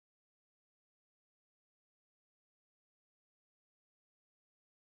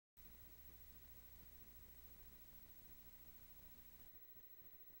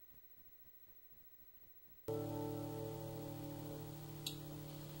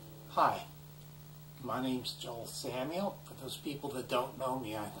Hi, my name's Joel Samuel. For those people that don't know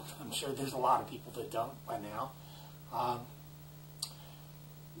me, I'm sure there's a lot of people that don't by now.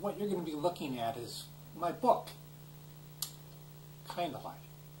 What you're going to be looking at is my book, Kinda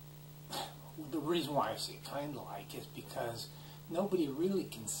Like. The reason why I say kinda like is because nobody really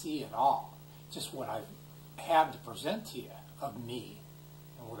can see it all. Just what I have to present to you of me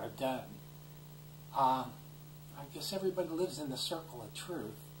and what I've done. I guess everybody lives in the circle of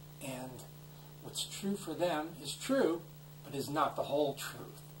truth, and what's true for them is true, but is not the whole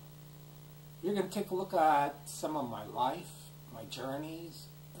truth. You're going to take a look at some of my life, my journeys,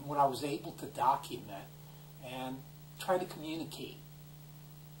 and what I was able to document and try to communicate.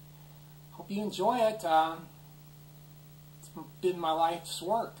 Hope you enjoy it. It's been my life's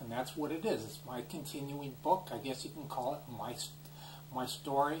work, and that's what it is. It's my continuing book. I guess you can call it my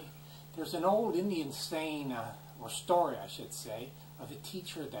story. There's an old Indian saying, or story I should say, of a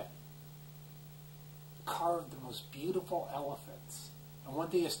teacher that carved the most beautiful elephants. And one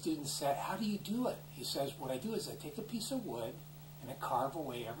day a student said, "How do you do it?" He says, "What I do is I take a piece of wood and I carve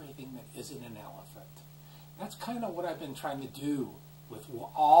away everything that isn't an elephant." That's kind of what I've been trying to do with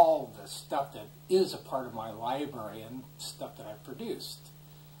all the stuff that is a part of my library and stuff that I've produced.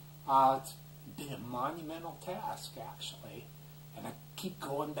 It's been a monumental task, actually. And I keep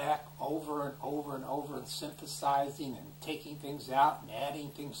going back over and over and over and synthesizing and taking things out and adding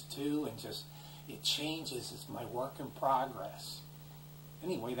things to, and just, it changes. It's my work in progress.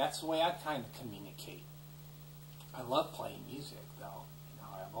 Anyway, that's the way I kind of communicate. I love playing music, though. You know,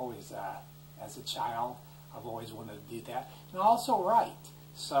 I've always, as a child, I've always wanted to do that. And I also write.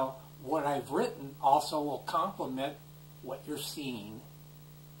 So what I've written also will complement what you're seeing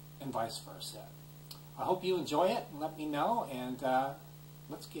and vice versa. I hope you enjoy it and let me know, and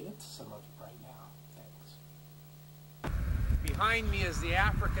let's get into some of it right now. Thanks. Behind me is the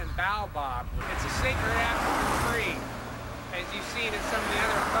African baobab. It's a sacred African tree. As you've seen in some of the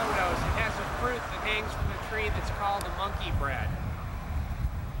other photos, it has a fruit that hangs from the tree that's called a monkey bread.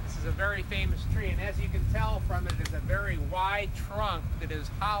 This is a very famous tree, and as you can tell from it, it's a very wide trunk that is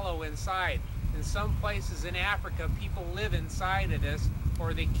hollow inside. In some places in Africa, people live inside of this,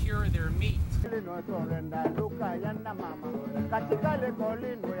 or they cure their meat.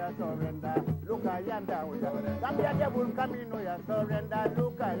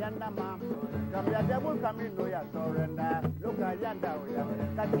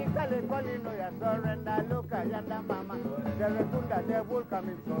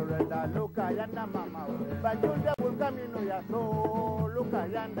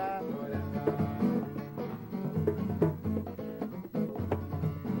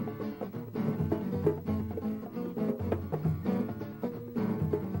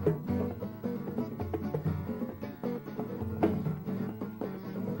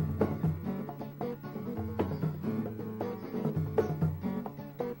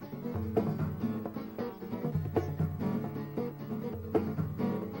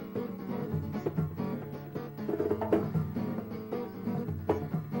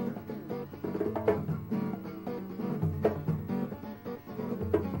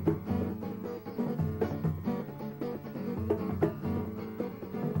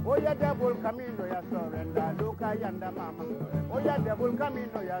 Oya devil camino ya surrender, look yanda mama. Oya devil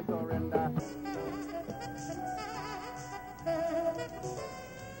camino ya surrender.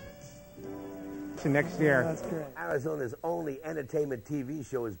 Next year. That's great. Arizona's only entertainment TV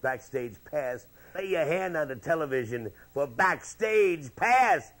show is Backstage Pass. Lay your hand on the television for Backstage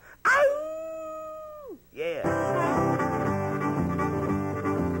Pass. Ow! Yeah.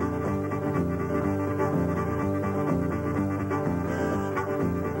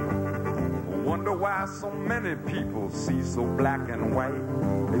 Why so many people see so black and white.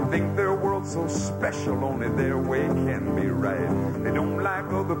 They think their world's so special, only their way can be right. They don't like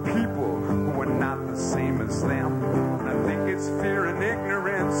other people who are not the same as them. And I think it's fear and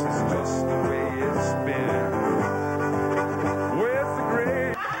ignorance is just the way it's been. Where's the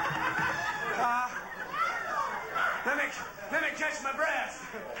grave? Let me catch my breath.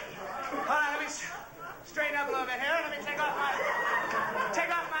 All right, let me straighten up a little bit here. Let me take off my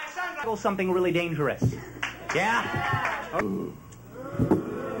sunglasses. Something really dangerous. Yeah?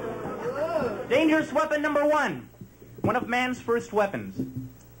 Dangerous weapon number 1. One of man's first weapons.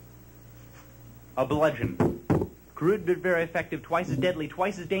 A bludgeon. Crude but very effective, twice as deadly,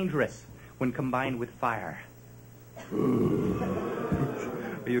 twice as dangerous when combined with fire.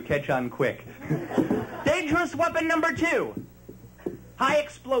 You catch on quick. Dangerous weapon number 2. High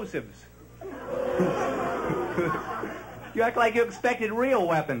explosives. You act like you expected real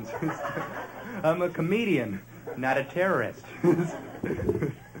weapons. I'm a comedian, not a terrorist.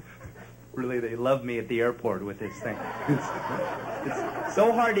 Really, they love me at the airport with this thing. It's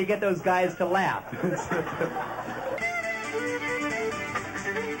so hard to get those guys to laugh. It's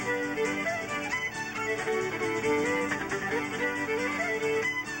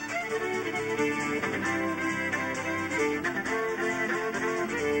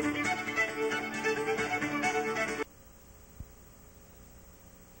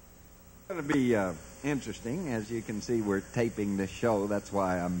going to be interesting. As you can see, we're taping this show. That's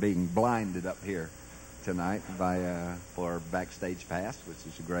why I'm being blinded up here tonight for Backstage Pass, which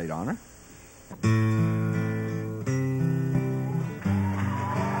is a great honor.